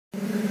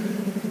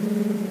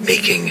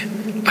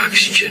making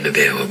oxygen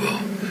available,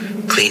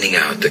 cleaning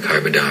out the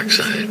carbon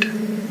dioxide.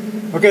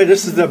 Okay,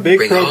 this is the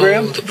BiG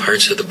program. All the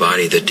parts of the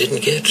body that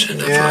didn't get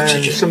enough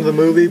oxygen. Some of the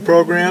movie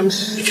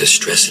programs. Because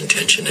stress and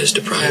tension has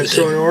deprived them. And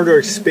so in order to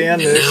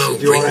expand this,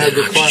 if you want to have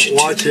your client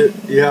watch it,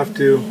 you have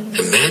to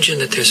imagine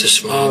that there's a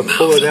small mouth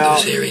pull it in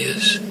out those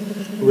areas.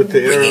 With the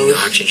bringing arrows.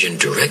 Oxygen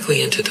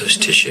directly into those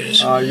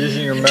tissues.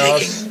 Using your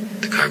mouse. Taking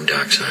the carbon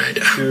dioxide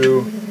out.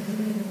 To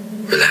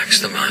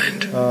relax the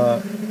mind.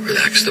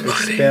 Relax the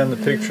body. Expand the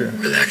picture.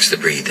 Relax the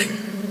breathing.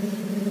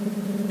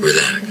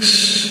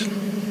 Relax.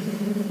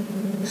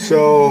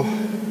 So,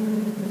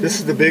 this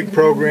is the BiG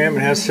program.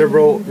 It has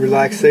several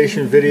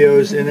relaxation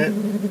videos in it,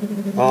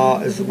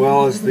 as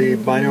well as the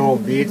binaural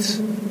beats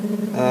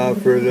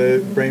for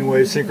the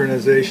brainwave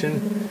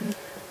synchronization.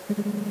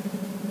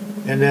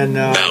 And then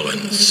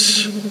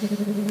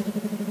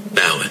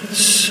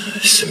balance,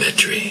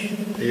 symmetry.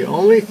 The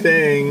only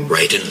thing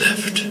right and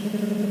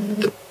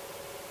left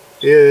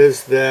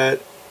is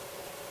that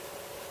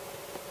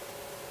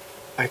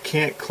I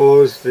can't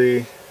close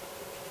the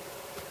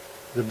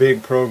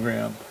BiG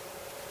program.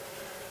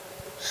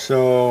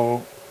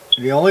 So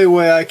the only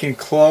way I can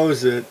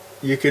close it,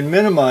 you can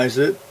minimize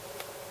it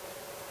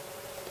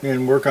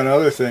and work on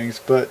other things,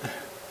 but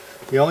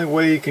the only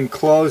way you can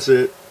close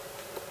it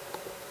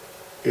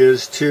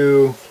is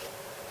to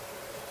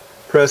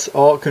press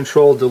Alt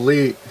Control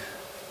Delete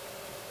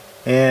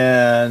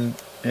and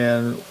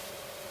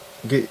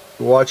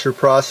watch your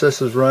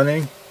processes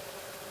running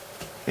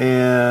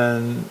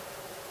and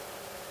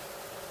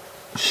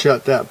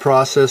shut that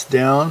process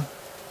down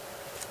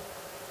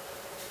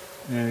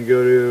and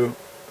go to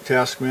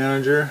Task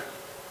Manager,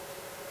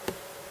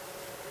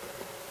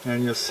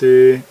 and you'll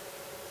see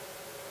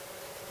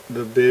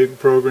the BiG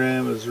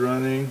program is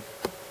running,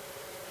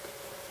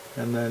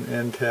 and then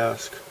End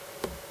Task.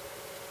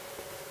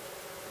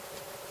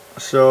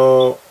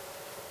 So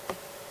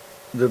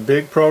the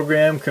BiG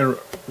program can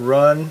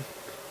run.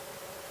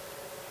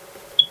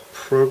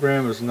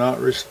 Program is not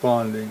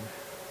responding.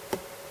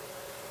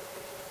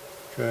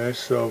 Okay,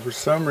 so for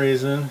some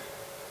reason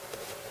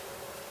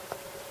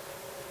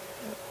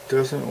it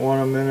doesn't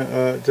want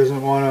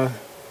to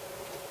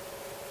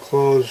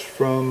close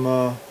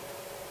from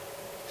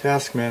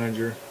Task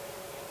Manager.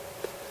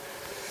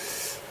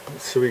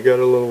 So we got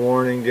a little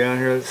warning down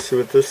here. Let's see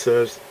what this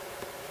says.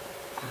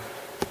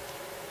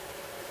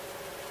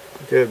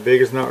 Okay,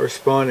 BiG is not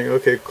responding.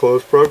 Okay,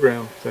 close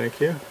program. Thank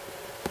you.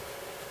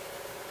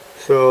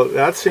 So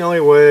that's the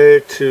only way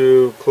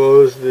to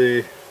close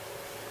the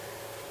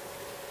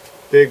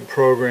BiG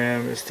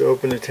program, is to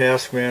open the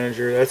Task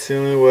Manager. That's the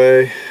only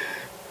way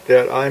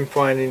that I'm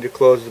finding to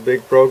close the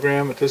BiG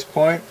program at this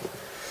point.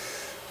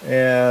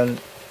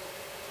 And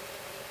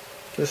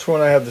this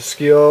one I have the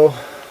SCIO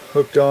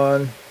hooked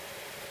on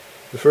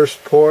the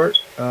first port.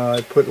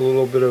 I put a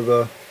little bit of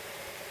a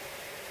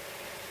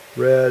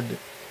red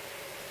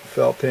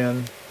felt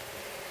pin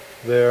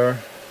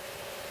there,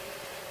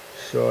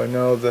 so I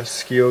know the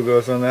SCIO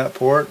goes on that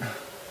port.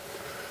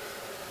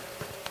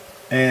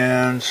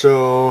 And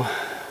so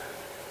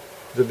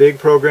the BiG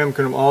program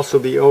can also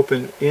be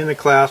opened in the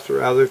clasp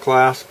or out of the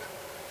clasp.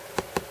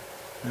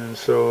 And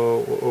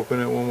so we'll open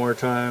it one more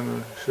time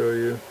and show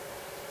you.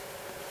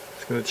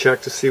 It's going to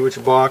check to see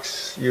which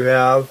box you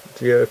have.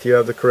 If you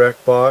have the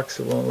correct box,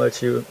 it won't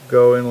let you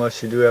go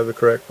unless you do have the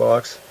correct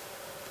box.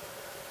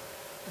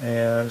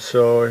 And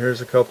so here's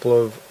a couple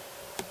of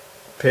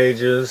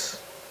pages.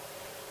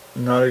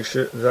 Not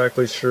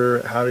exactly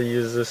sure how to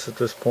use this at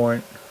this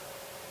point.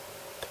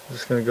 I'm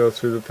just going to go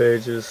through the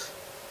pages.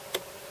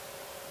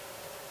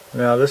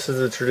 Now this is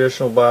a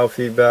traditional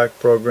biofeedback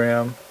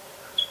program,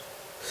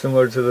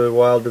 similar to the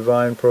Wild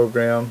Divine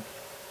program.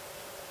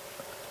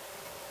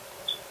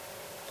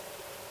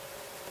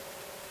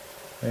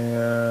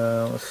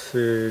 And let's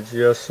see,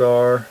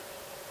 GSR,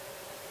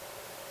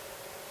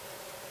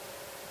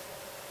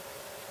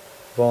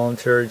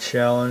 voluntary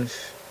challenge.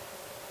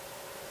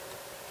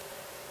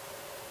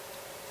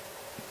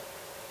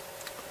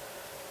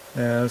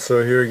 And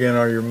so here again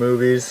are your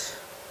movies.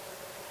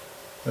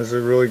 There's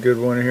a really good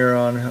one here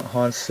on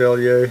Hans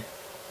Selye.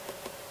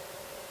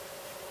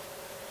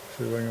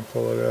 See if I can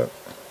pull it up.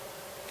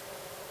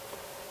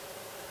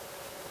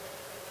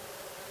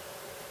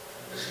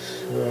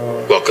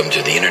 So, welcome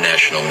to the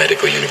International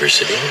Medical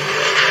University.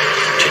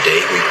 Today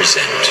we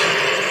present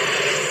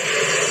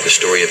the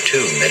story of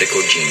two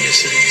medical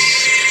geniuses.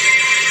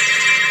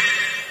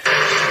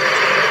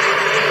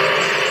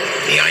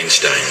 The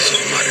Einsteins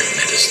of modern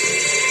medicine.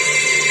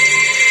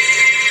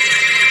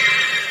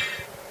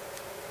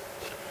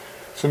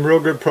 some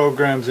real good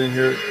programs in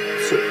here.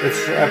 It's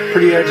a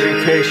pretty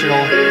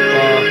educational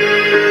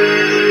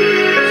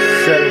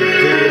set of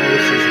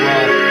videos as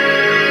well.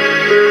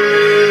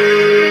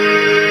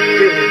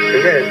 The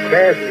man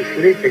quietly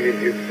sleeping in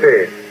his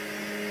bed,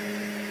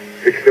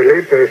 which the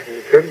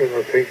layperson certainly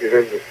not think is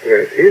under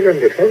stress. He's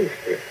under some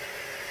stress,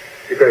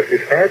 because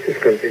his heart is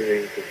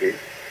continuing to beat.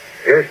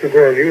 He has to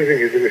go on using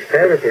his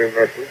respiratory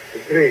muscles to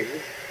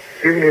breathe.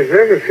 Even his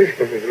nervous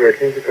system is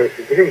working because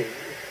he breathes.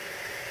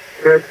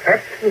 that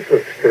absence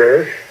of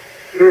stress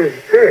is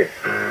death.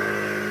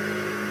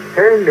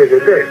 Only the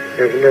dead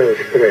have no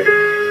stress.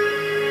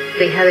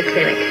 They had a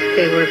clinic.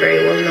 They were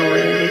very well known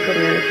in the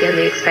community, and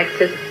they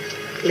expected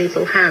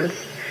little hands,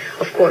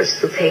 of course,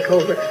 to take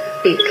over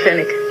the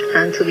clinic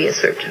and to be a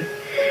surgeon.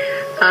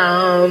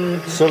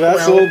 So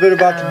that's a little bit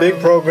about the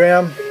BiG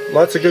program.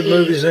 Lots of good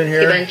movies in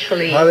here.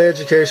 Eventually highly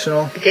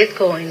educational. did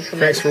go into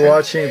Thanks medicine. for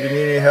watching. If you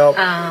need any help,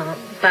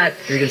 But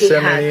you can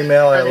send me an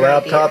email at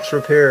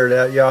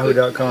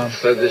laptopsrepaired@yahoo.com.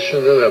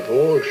 Traditional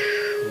approach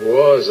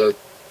was a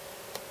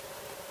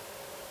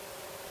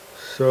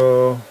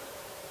So,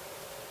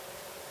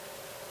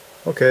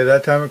 okay,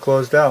 that time it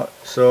closed out.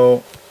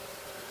 So,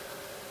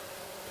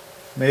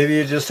 maybe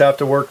you just have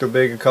to work the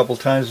BiG a couple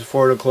times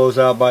before it'll close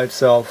out by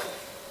itself.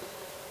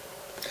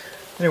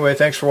 Anyway,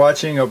 thanks for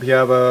watching. Hope you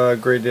have a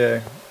great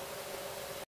day.